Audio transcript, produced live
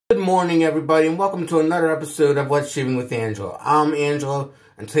morning, everybody, and welcome to another episode of What's Shaving with Angelo. I'm Angelo,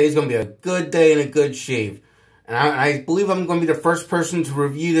 and today's going to be a good day and a good shave. And I believe I'm going to be the first person to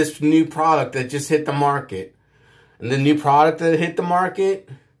review this new product that just hit the market. And the new product that hit the market,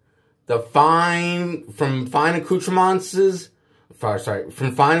 from Fine Accoutrements,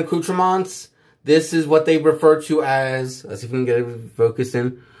 this is what they refer to as, let's see if we can get it focused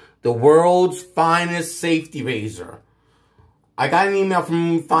in, the world's finest safety razor. I got an email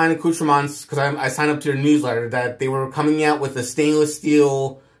from Fine Accoutrements because I signed up to their newsletter that they were coming out with a stainless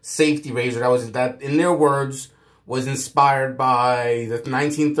steel safety razor that in their words was inspired by the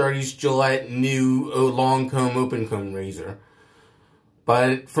 1930s Gillette new long comb open comb razor.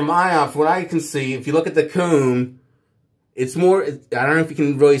 But from what I can see, if you look at the comb, it's more, I don't know if you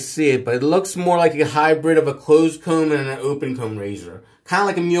can really see it, but it looks more like a hybrid of a closed comb and an open comb razor. Kind of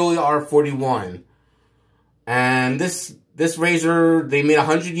like a Muley R41. And this razor, they made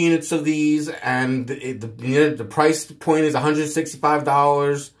 100 units of these, and the price point is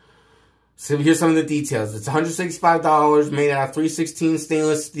 $165. So here's some of the details. It's $165, made out of 316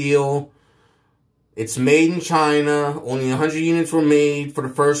 stainless steel. It's made in China. Only 100 units were made for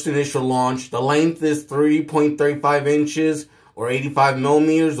the first initial launch. The length is 3.35 inches or 85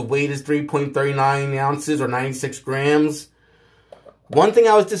 millimeters. The weight is 3.39 ounces or 96 grams. One thing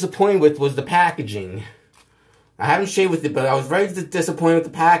I was disappointed with was the packaging. I haven't shaved with it, but I was very disappointed with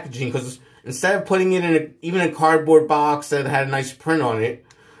the packaging because instead of putting it in even a cardboard box that had a nice print on it,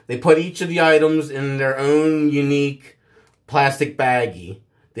 they put each of the items in their own unique plastic baggie.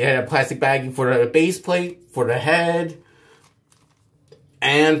 They had a plastic baggie for the base plate, for the head,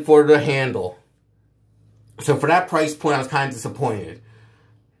 and for the handle. So for that price point, I was kind of disappointed.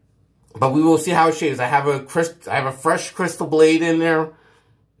 But we will see how it shaves. I have a fresh crystal blade in there.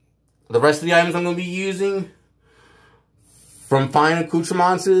 The rest of the items I'm going to be using from Fine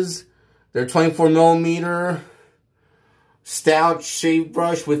Accoutrements, their 24 millimeter stout shave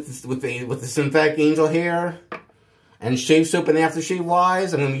brush with the synthetic angel hair, and shave soap and aftershave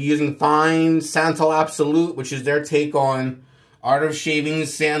wise, I'm going to be using Fine Santal Absolute, which is their take on Art of Shaving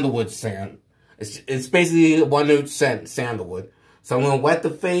sandalwood scent. It's basically a one-note scent, sandalwood. So I'm going to wet the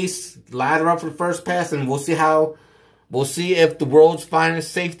face, lather up for the first pass, and we'll see if the world's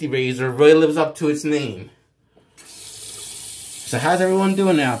finest safety razor really lives up to its name. So how's everyone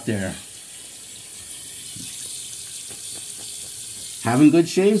doing out there? Having good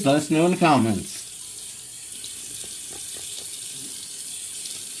shaves? Let us know in the comments.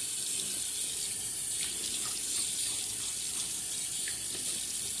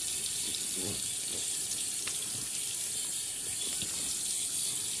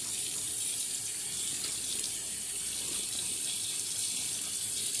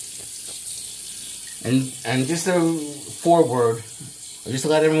 And just a forward, just to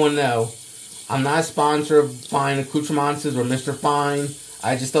let everyone know, I'm not a sponsor of Fine Accoutrements or Mr. Fine.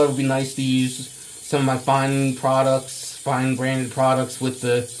 I just thought it would be nice to use some of my Fine products, Fine branded products with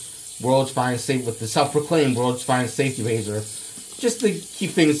the self-proclaimed world's finest safety razor, just to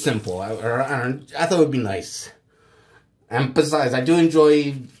keep things simple. I thought it would be nice. And besides, I do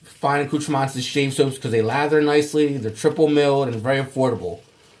enjoy Fine Accoutrements' shave soaps because they lather nicely, they're triple milled, and very affordable.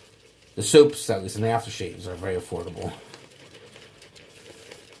 The soaps, at least, and the aftershaves are very affordable.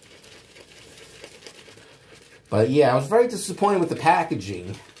 But yeah, I was very disappointed with the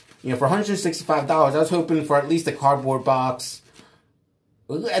packaging. You know, for $165, I was hoping for at least a cardboard box.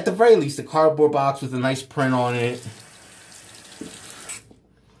 At the very least, a cardboard box with a nice print on it.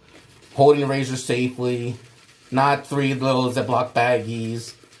 Holding the razor safely. Not three little Ziploc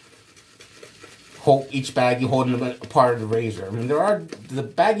baggies. Each baggie holding a part of the razor. I mean, the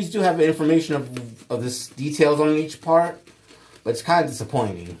baggies do have information of this details on each part, but it's kind of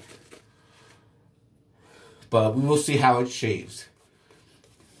disappointing. But we will see how it shaves.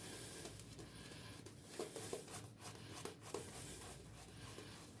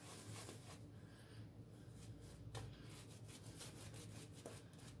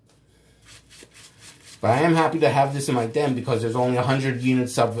 But I am happy to have this in my den because there's only 100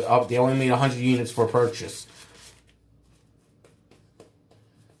 units of they only made 100 units for purchase.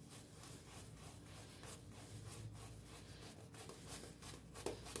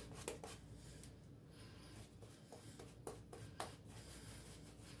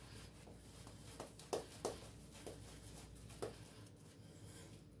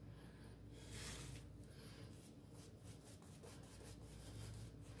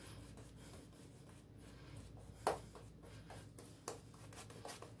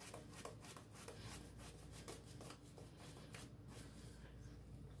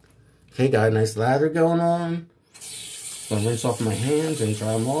 Okay, got a nice lather going on. gonna rinse off my hands and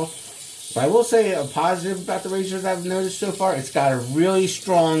dry them off. But I will say a positive about the razors I've noticed so far, it's got a really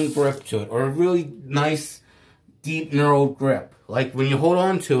strong grip to it, or a really nice, deep knurled grip. Like when you hold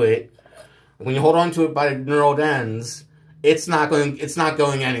on to it, by the knurled ends, it's not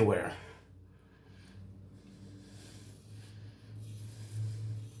going anywhere.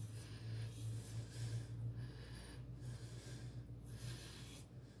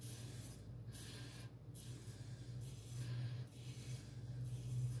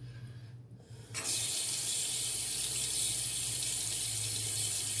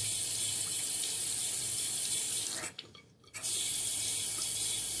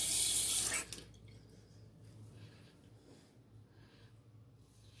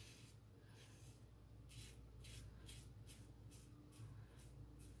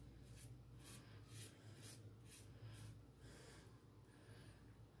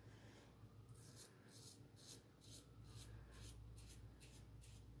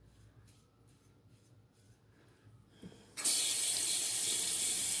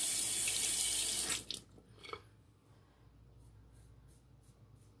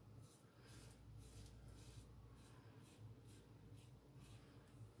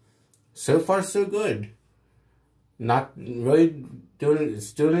 So far, so good. Not really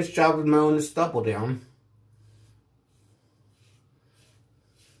it's doing its job of mowing the stubble down.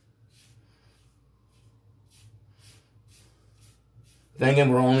 Then again,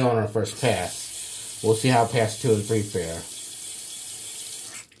 we're only on our first pass. We'll see how pass 2 and 3 fare.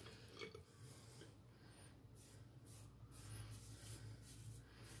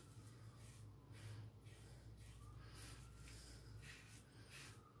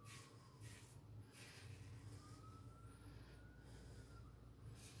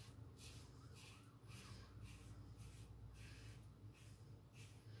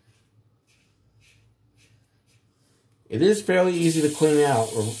 It is fairly easy to clean out,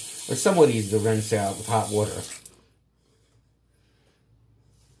 or somewhat easy to rinse out with hot water.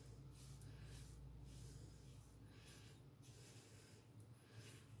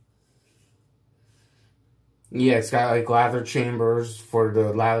 Yeah, it's got like lather chambers for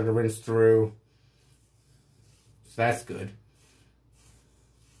the lather to rinse through. So that's good.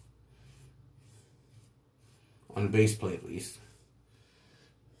 On the base plate at least.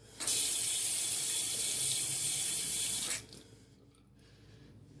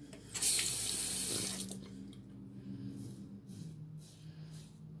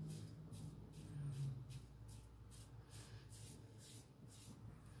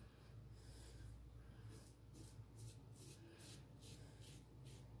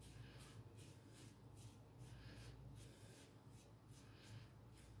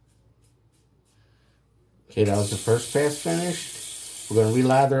 Okay, that was the first pass finished. We're going to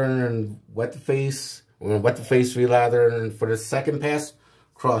relather and wet the face. We're going to wet the face, relather, and for the second pass,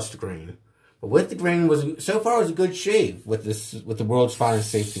 cross the grain. But with the grain, so far it was a good shave with the world's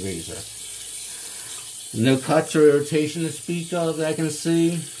finest safety razor. No cuts or irritation to speak of that I can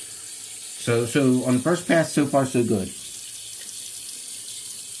see. So on the first pass, so far so good.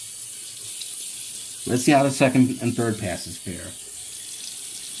 Let's see how the second and third passes fare.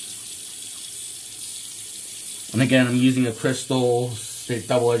 And again, I'm using a crystal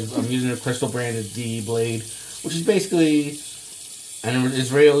double-edged. I'm using a crystal branded D blade, which is basically an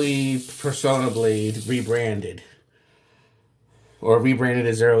Israeli Persona blade rebranded, or rebranded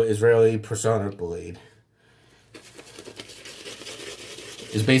Israeli Persona blade.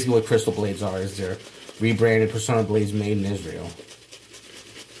 Is basically what crystal blades are. Is they're rebranded Persona blades made in Israel,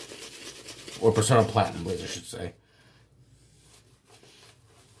 or Persona Platinum blades, I should say.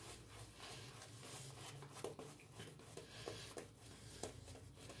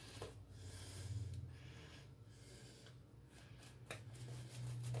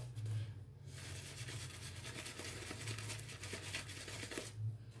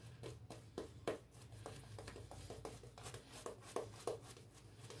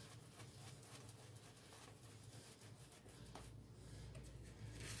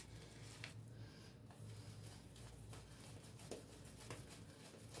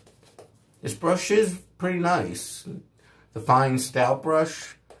 This brush is pretty nice. The fine stout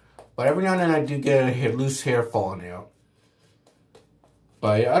brush. But every now and then I do get a loose hair falling out.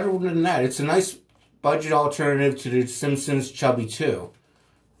 But other than that, it's a nice budget alternative to the Simpsons Chubby 2.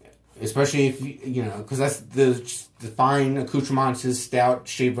 Especially if, you know, because that's the fine Accoutrements his stout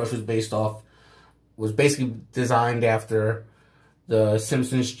shave brush was basically designed after the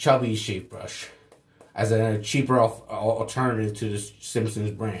Simpsons Chubby shave brush. As a cheaper alternative to the Simpsons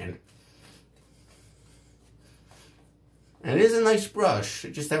brand. And it is a nice brush.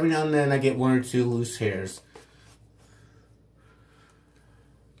 Just every now and then I get 1 or 2 loose hairs.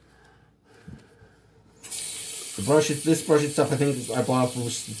 The brushes, this brush itself, I think I bought off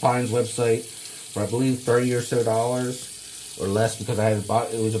of Fine's website for I believe $30 or so or less, because I had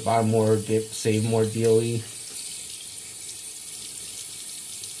bought, it was a buy more, save more dealy.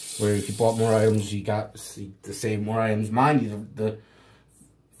 Where if you bought more items, you got to save more items. Mind you, the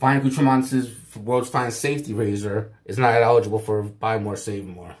Fine Accoutrements' World's Finest Safety Razor is not eligible for buy more, save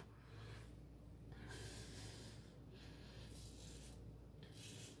more.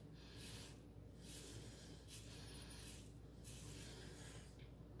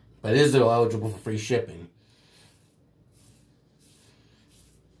 But it is still eligible for free shipping.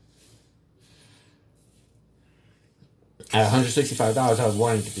 At $165, I was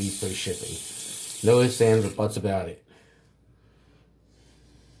wanting to be free shipping. No ifs, ands, or buts about it.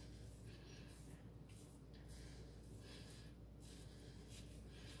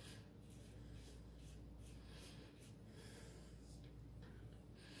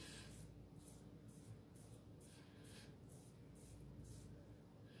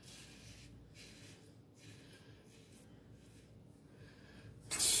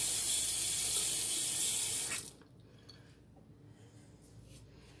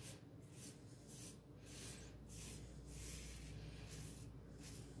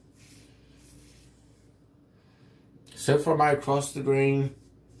 So far, my across the grain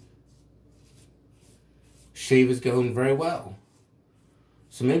shave is going very well.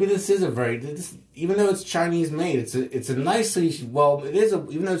 So maybe this is a very, even though it's Chinese made, it's a nicely, well,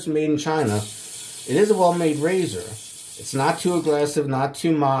 even though it's made in China, it is a well-made razor. It's not too aggressive, not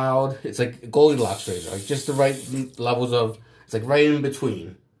too mild. It's like a Goldilocks razor, like just the right levels of, it's like right in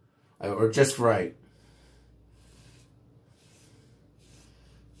between, or just right.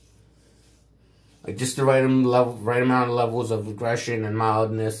 Like just the right amount of levels of aggression and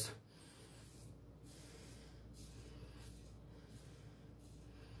mildness.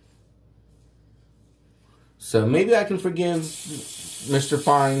 So maybe I can forgive Mr.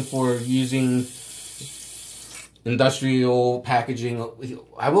 Fine for using industrial packaging.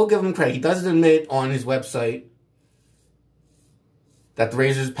 I will give him credit. He does admit on his website that the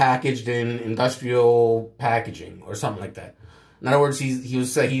razor is packaged in industrial packaging or something like that. In other words,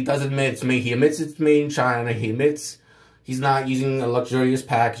 he does admit it's made. He admits it's made in China. He admits he's not using a luxurious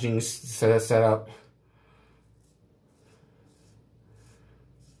packaging setup.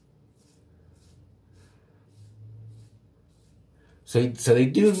 So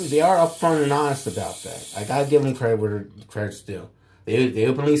they are upfront and honest about that. I gotta give them credit where credit's due. They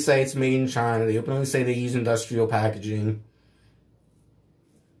openly say it's made in China. They openly say they use industrial packaging.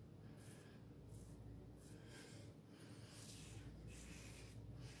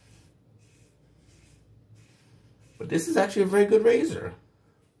 But this is actually a very good razor,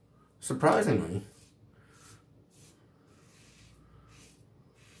 surprisingly.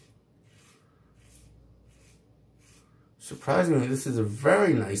 Surprisingly, this is a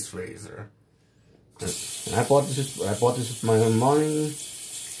very nice razor. And I bought this with my own money.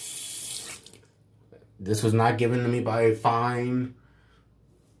 This was not given to me by Fine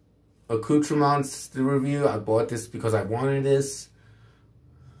Accoutrements, the review. I bought this because I wanted this.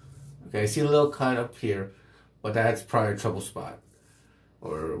 Okay, I see a little cut up here, but that's probably a trouble spot.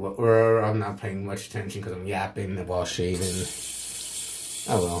 Or I'm not paying much attention because I'm yapping while shaving.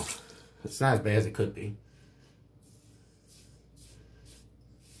 Oh well, it's not as bad as it could be.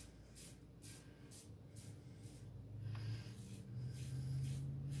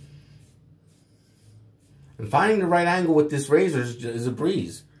 And finding the right angle with this razor is a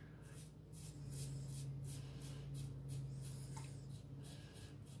breeze.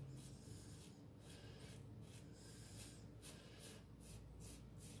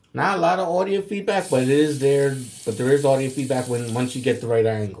 Not a lot of audio feedback, but it is there. But there is audio feedback once you get the right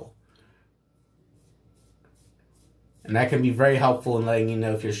angle. And that can be very helpful in letting you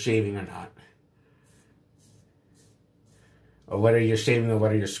know if you're shaving or not. Or whether you're shaving or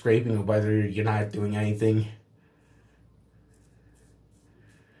whether you're scraping or whether you're not doing anything.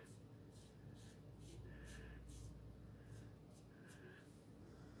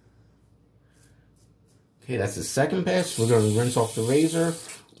 Okay, that's the second pass. We're going to rinse off the razor,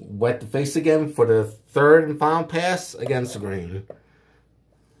 wet the face again for the third and final pass against the grain.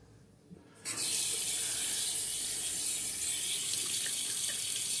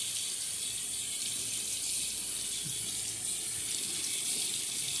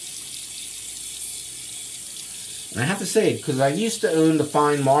 And I have to say, because I used to own the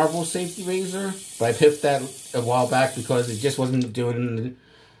Fine Marvel safety razor, but I picked that a while back because it just wasn't doing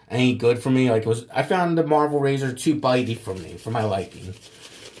any good for me. Like I found the Marvel razor too bitey for me, for my liking.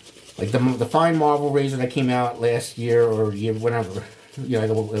 Like the Fine Marvel razor that came out last year or year, whenever, you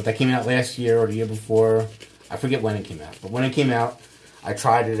know, that came out last year or the year before, I forget when it came out. But when it came out, I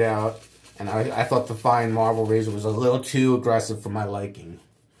tried it out. And I thought the fine marble razor was a little too aggressive for my liking.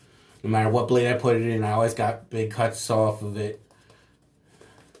 No matter what blade I put it in, I always got big cuts off of it.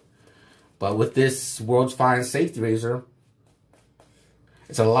 But with this World's Finest Safety Razor,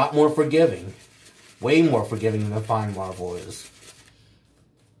 it's a lot more forgiving. Way more forgiving than the fine marble is.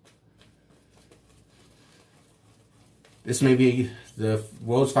 This may be, the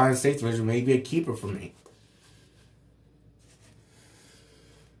World's Finest Safety Razor may be a keeper for me.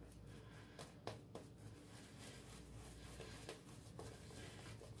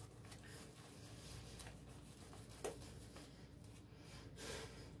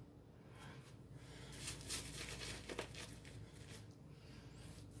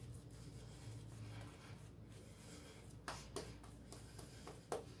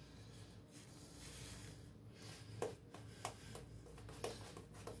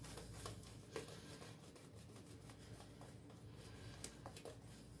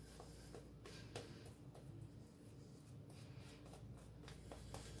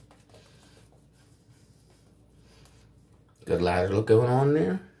 Good ladder look going on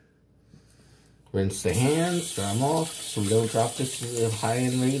there. Rinse the hands, dry them off, so we don't drop this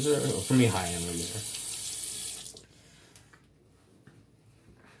high-end razor, or for me, high-end razor.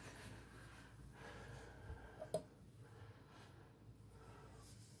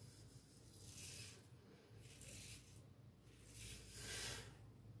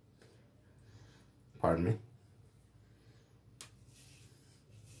 Pardon me.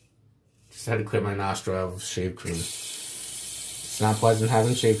 Just had to clear my nostril out of shave cream. It's not pleasant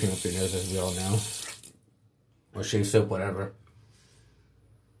having shave cream up your nose, as we all know. Or shave soap, whatever.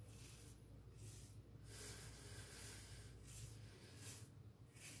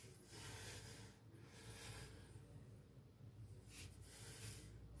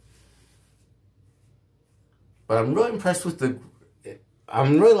 But I'm really impressed with the...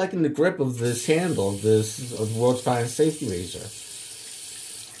 I'm really liking the grip of this handle, of the World's Finest Safety Razor.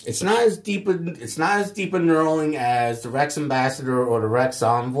 It's not as deep a knurling as the Rex Ambassador or the Rex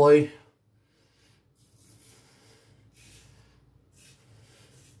Envoy.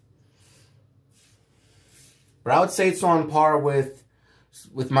 But I would say it's on par with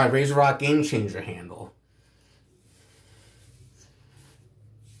my Razor Rock Game Changer handle.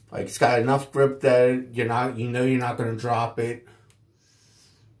 Like, it's got enough grip that you're not going to drop it.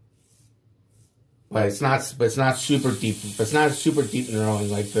 But it's not super deep. But it's not super deep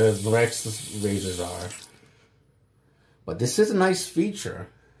knurling like the Rex razors are. But this is a nice feature.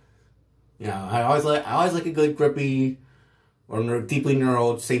 You know, I always like a good grippy or deeply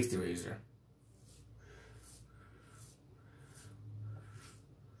knurled safety razor.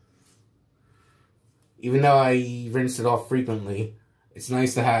 Even though I rinse it off frequently, it's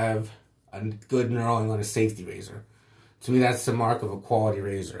nice to have a good knurling on a safety razor. To me, that's the mark of a quality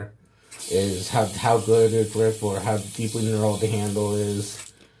razor. Is how good a grip or how deeply knurled the handle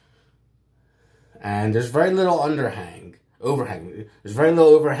is. And there's very little overhang. There's very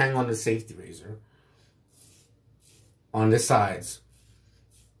little overhang on the safety razor. On the sides.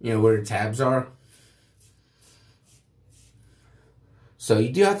 You know, where the tabs are. So you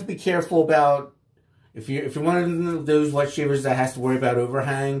do have to be careful about, if you're one of those wet shavers that has to worry about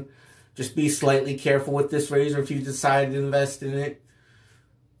overhang, just be slightly careful with this razor if you decide to invest in it.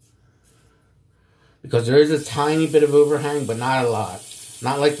 Because there is a tiny bit of overhang, but not a lot.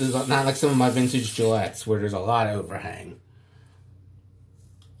 Not like some of my vintage Gillettes, where there's a lot of overhang.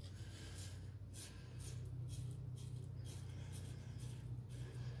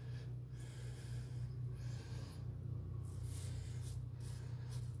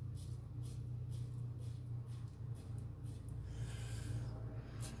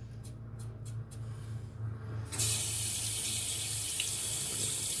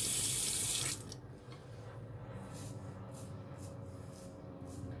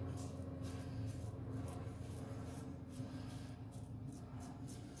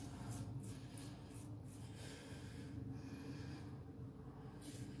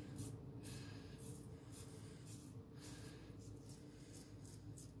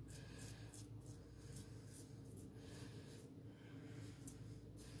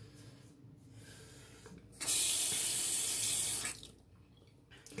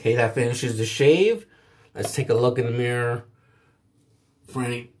 Okay, that finishes the shave. Let's take a look in the mirror for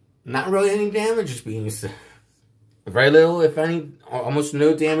not really any damage being seen. Very little, if any, almost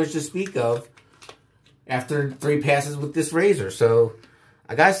no damage to speak of after 3 passes with this razor. So,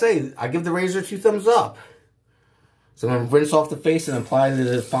 I gotta say, I give the razor 2 thumbs up. So I'm gonna rinse off the face and apply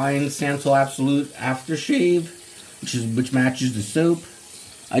the fine Santal Absolute aftershave, which matches the soap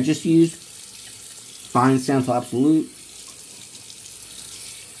I just used. Fine Sample Absolute.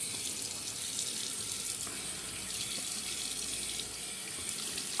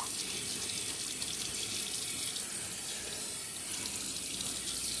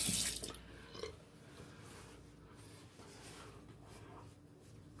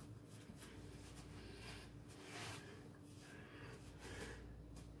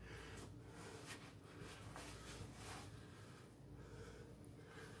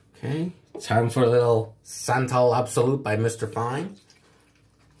 Okay, time for a little Santal Absolute by Mr. Fine.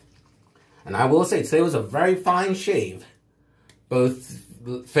 And I will say, today was a very fine shave. Both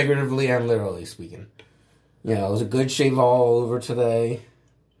figuratively and literally speaking. Yeah, it was a good shave all over today.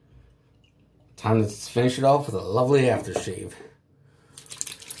 Time to finish it off with a lovely aftershave.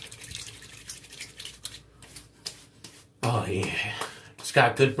 Oh yeah, it's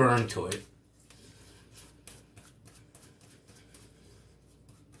got a good burn to it.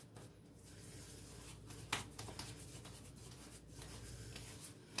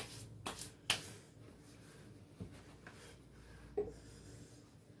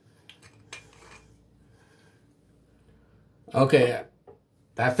 Okay,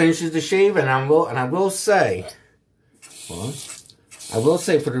 that finishes the shave, and I will say, for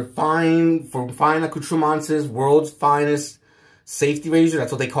the Fine Accoutrements' world's finest safety razor.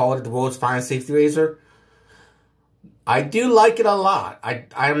 That's what they call it, the world's finest safety razor. I do like it a lot.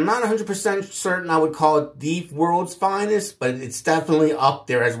 I'm not 100% certain I would call it the world's finest, but it's definitely up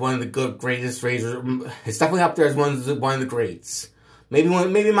there as one of the greatest razors. It's definitely up there as one of the greats. Maybe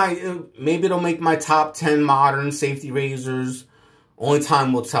it'll make my top 10 modern safety razors. Only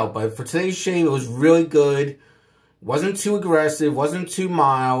time will tell. But for today's shave, it was really good. Wasn't too aggressive. Wasn't too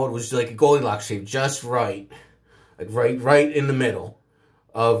mild. It was like a Goldilocks shave, just right, like right in the middle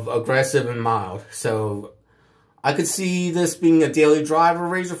of aggressive and mild. So I could see this being a daily driver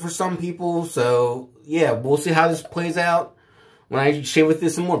razor for some people. So yeah, we'll see how this plays out when I shave with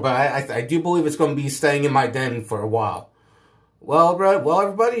this some more. But I do believe it's going to be staying in my den for a while. Well,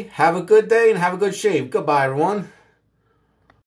 everybody, have a good day and have a good shave. Goodbye, everyone.